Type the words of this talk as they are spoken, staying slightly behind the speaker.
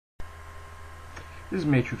This is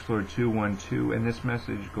Matrix Lord 212, and this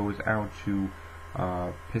message goes out to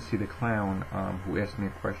Pissy the Clown, who asked me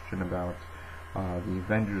a question about the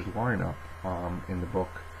Avengers lineup in the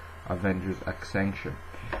book Avengers Xsanction.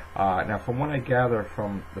 Now, from what I gather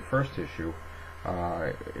from the first issue,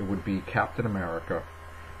 it would be Captain America,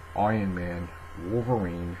 Iron Man,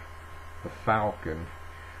 Wolverine, the Falcon,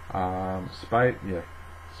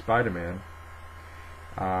 Spider-Man,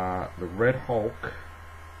 the Red Hulk,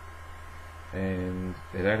 and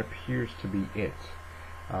that appears to be it.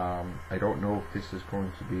 I don't know if this is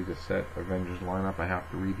going to be the set Avengers lineup. I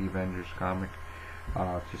have to read the Avengers comic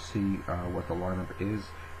to see what the lineup is.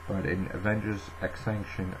 But in Avengers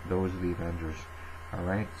Xsanction, those are the Avengers.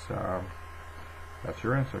 Alright, so that's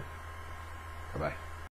your answer. Bye-bye.